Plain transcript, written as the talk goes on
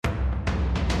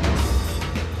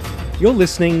You're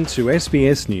listening to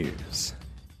SBS News.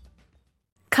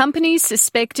 Companies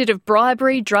suspected of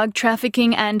bribery, drug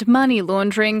trafficking and money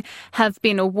laundering have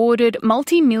been awarded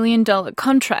multi-million-dollar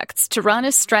contracts to run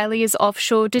Australia's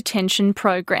offshore detention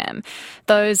program.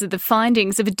 Those are the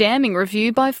findings of a damning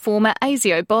review by former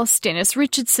ASIO boss Dennis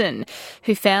Richardson,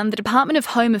 who found the Department of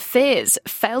Home Affairs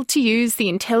failed to use the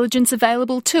intelligence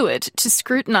available to it to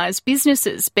scrutinise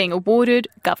businesses being awarded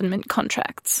government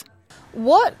contracts.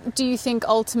 What do you think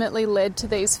ultimately led to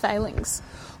these failings?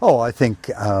 I think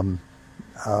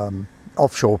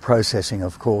offshore processing,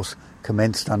 of course,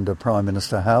 commenced under Prime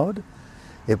Minister Howard.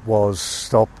 It was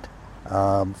stopped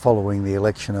following the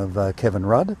election of Kevin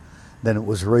Rudd. Then it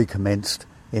was recommenced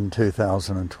in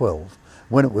 2012.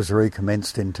 When it was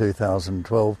recommenced in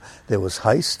 2012, there was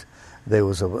haste. There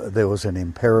was an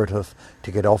imperative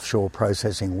to get offshore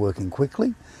processing working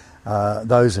quickly.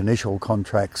 Those initial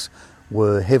contracts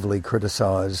were heavily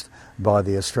criticised by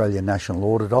the Australian National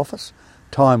Audit Office.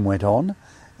 Time went on,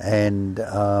 and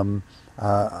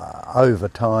over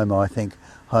time I think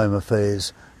Home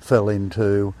Affairs fell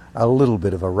into a little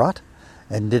bit of a rut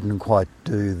and didn't quite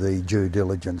do the due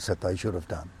diligence that they should have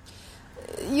done.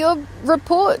 Your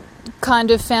report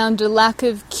kind of found a lack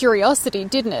of curiosity,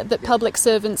 didn't it? That public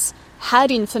servants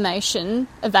had information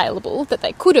available that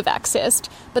they could have accessed,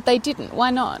 but they didn't.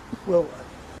 Why not? Well,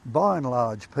 by and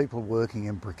large, people working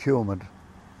in procurement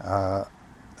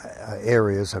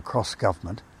areas across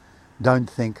government don't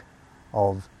think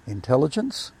of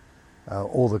intelligence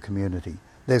or the community.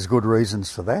 There's good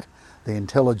reasons for that. The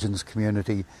intelligence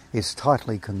community is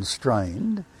tightly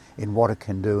constrained in what it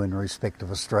can do in respect of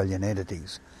Australian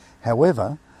entities.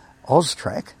 However,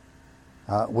 AUSTRAC,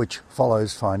 which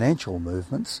follows financial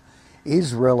movements,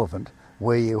 is relevant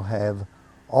where you have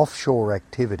offshore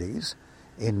activities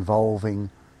involving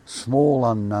small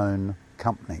unknown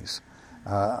companies.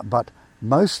 But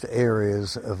most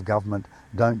areas of government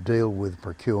don't deal with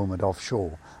procurement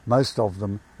offshore. Most of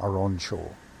them are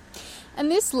onshore. And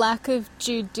this lack of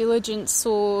due diligence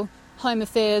saw Home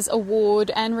Affairs award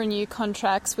and renew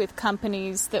contracts with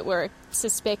companies that were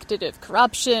suspected of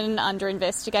corruption, under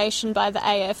investigation by the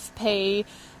AFP,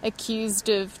 accused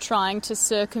of trying to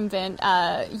circumvent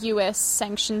US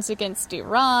sanctions against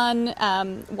Iran.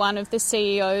 One of the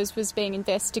CEOs was being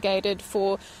investigated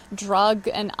for drug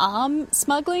and arm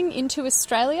smuggling into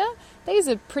Australia. These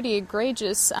are pretty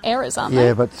egregious errors, aren't they?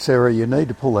 Yeah, but Sarah, you need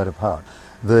to pull that apart.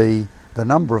 The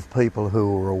number of people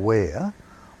who were aware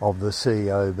of the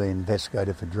CEO being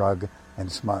investigated for drug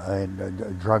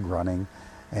and drug running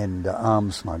and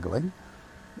arms smuggling,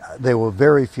 there were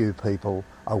very few people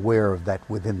aware of that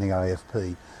within the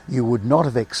AFP. You would not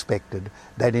have expected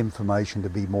that information to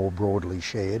be more broadly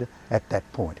shared at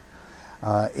that point.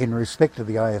 In respect to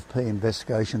the AFP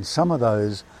investigation, some of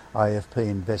those AFP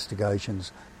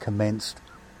investigations commenced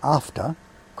after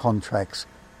contracts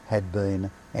had been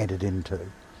entered into.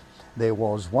 There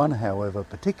was one, however,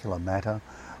 particular matter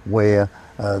where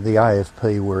the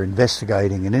AFP were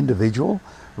investigating an individual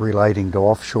relating to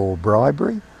offshore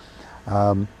bribery.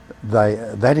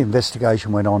 That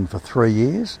investigation went on for 3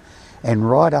 years, and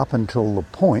right up until the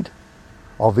point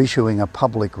of issuing a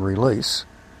public release,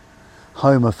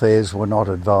 Home Affairs were not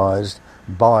advised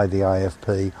by the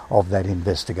AFP of that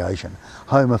investigation.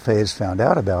 Home Affairs found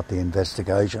out about the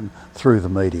investigation through the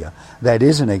media. That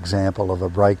is an example of a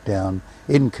breakdown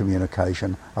in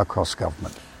communication across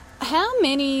government. How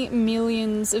many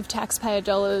millions of taxpayer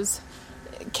dollars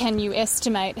can you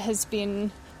estimate has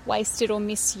been wasted or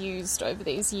misused over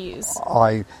these years?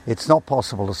 It's not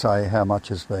possible to say how much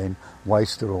has been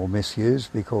wasted or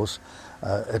misused because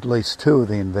at least 2 of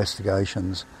the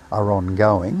investigations are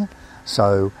ongoing,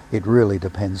 so it really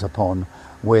depends upon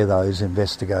where those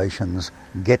investigations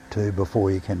get to before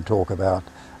you can talk about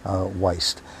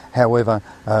waste. However,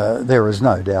 there is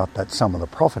no doubt that some of the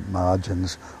profit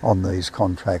margins on these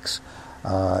contracts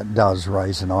does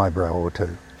raise an eyebrow or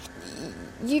two.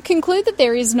 You conclude that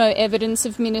there is no evidence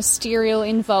of ministerial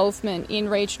involvement in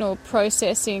regional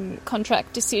processing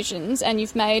contract decisions, and you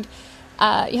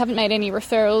haven't made any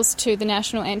referrals to the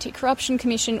National Anti-Corruption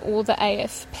Commission or the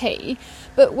AFP.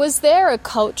 But was there a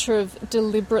culture of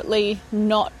deliberately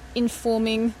not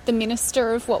informing the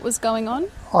minister of what was going on?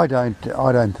 I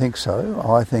don't think so.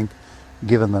 I think,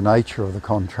 given the nature of the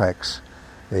contracts,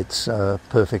 it's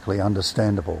perfectly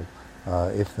understandable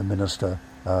if the minister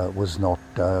was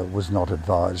not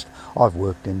advised. I've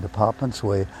worked in departments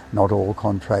where not all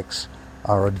contracts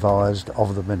are advised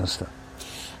of the minister.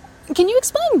 Can you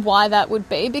explain why that would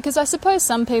be? Because I suppose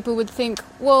some people would think,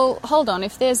 well, hold on,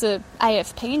 if there's a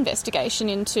AFP investigation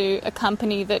into a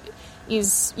company that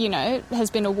is, has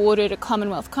been awarded a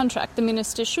Commonwealth contract, the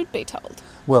minister should be told.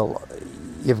 Well,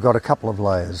 you've got a couple of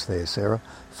layers there, Sarah.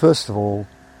 First of all,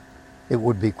 it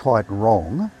would be quite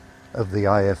wrong of the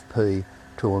AFP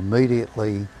to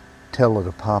immediately tell a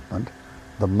department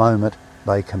the moment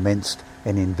they commenced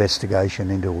an investigation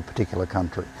into a particular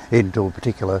company.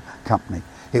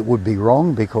 It would be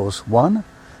wrong because, one,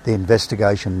 the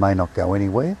investigation may not go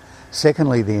anywhere.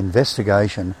 Secondly, the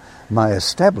investigation may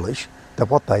establish that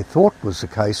what they thought was the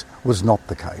case was not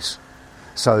the case.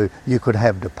 So you could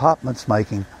have departments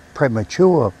making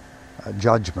premature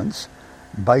judgments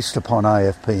based upon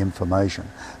AFP information.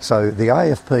 So the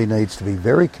AFP needs to be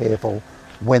very careful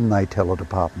when they tell a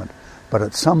department. But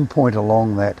at some point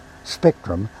along that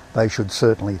spectrum, they should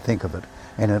certainly think of it.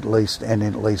 And in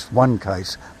at least one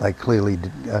case, they clearly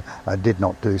did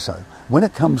not do so. When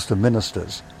it comes to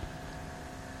ministers,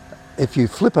 if you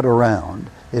flip it around,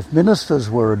 if ministers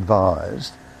were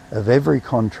advised of every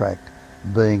contract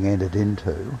being entered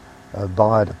into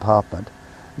by a department,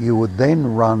 you would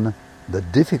then run the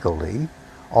difficulty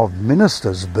of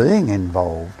ministers being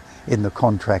involved in the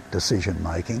contract decision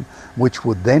making, which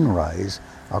would then raise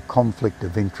a conflict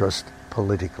of interest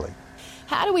politically.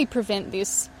 How do we prevent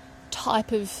this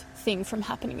type of thing from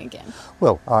happening again?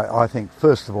 Well, I think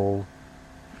first of all,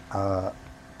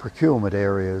 procurement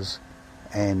areas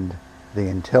and the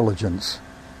intelligence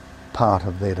part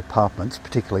of their departments,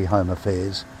 particularly Home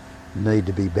Affairs, need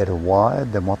to be better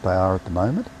wired than what they are at the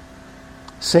moment.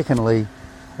 Secondly,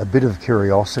 a bit of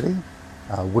curiosity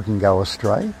wouldn't go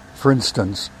astray. For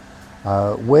instance,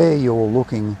 where you're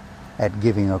looking at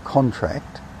giving a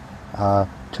contract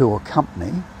to a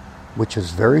company which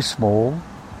is very small,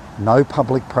 no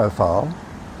public profile,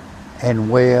 and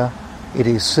where it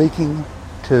is seeking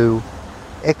to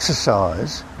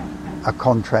exercise a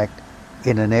contract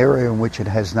in an area in which it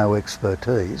has no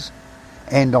expertise,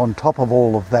 and on top of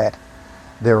all of that,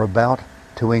 they're about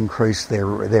to increase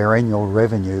their annual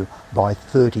revenue by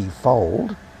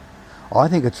 30-fold, I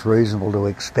think it's reasonable to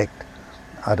expect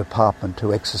a department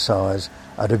to exercise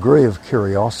a degree of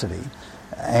curiosity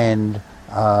and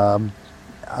to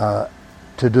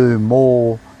do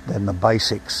more than the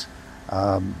basics.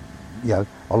 A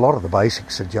lot of the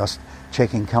basics are just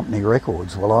checking company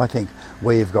records. Well, I think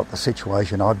where you've got the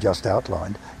situation I've just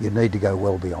outlined, you need to go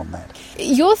well beyond that.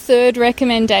 Your third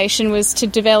recommendation was to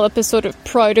develop a sort of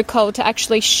protocol to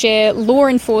actually share law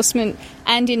enforcement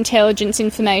and intelligence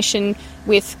information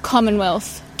with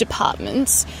Commonwealth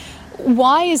departments.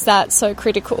 Why is that so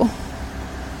critical?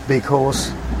 Because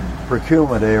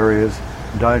procurement areas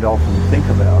don't often think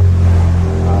about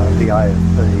the AFP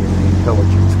and the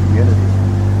intelligence community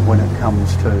when it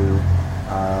comes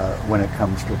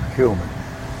to procurement.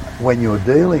 When you're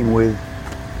dealing with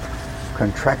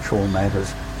contractual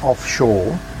matters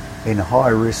offshore in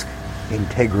high-risk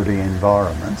integrity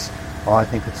environments, I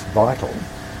think it's vital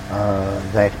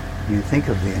that you think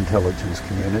of the intelligence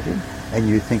community and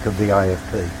you think of the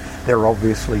AFP. There are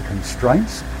obviously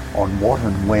constraints on what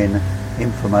and when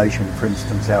information, for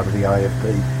instance, out of the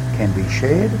AFP can be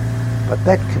shared, but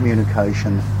that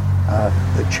communication,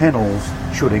 the channels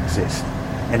should exist.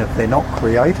 And if they're not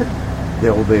created,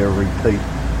 there will be a repeat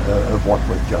of what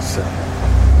we've just said.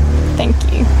 Thank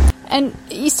you. And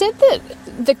you said that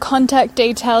the contact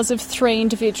details of 3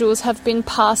 individuals have been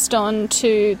passed on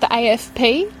to the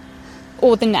AFP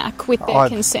or the NAC with their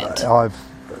consent.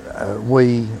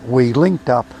 We linked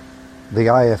up the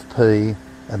AFP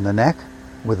and the NAC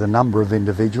with a number of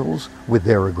individuals with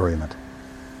their agreement.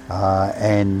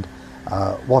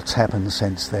 What's happened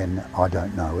since then, I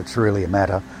don't know. It's really a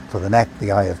matter for the NAC, the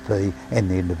AFP and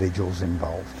the individuals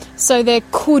involved. So there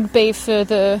could be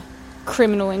further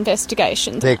criminal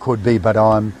investigations? There could be, but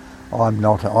I'm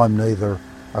neither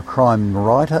a crime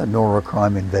writer nor a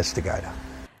crime investigator.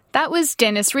 That was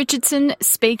Dennis Richardson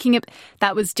speaking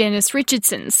about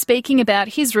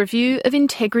his review of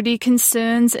integrity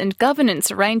concerns and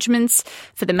governance arrangements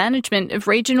for the management of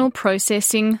regional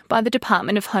processing by the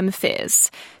Department of Home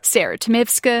Affairs. Sarah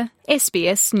Tomevska,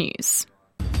 SBS News.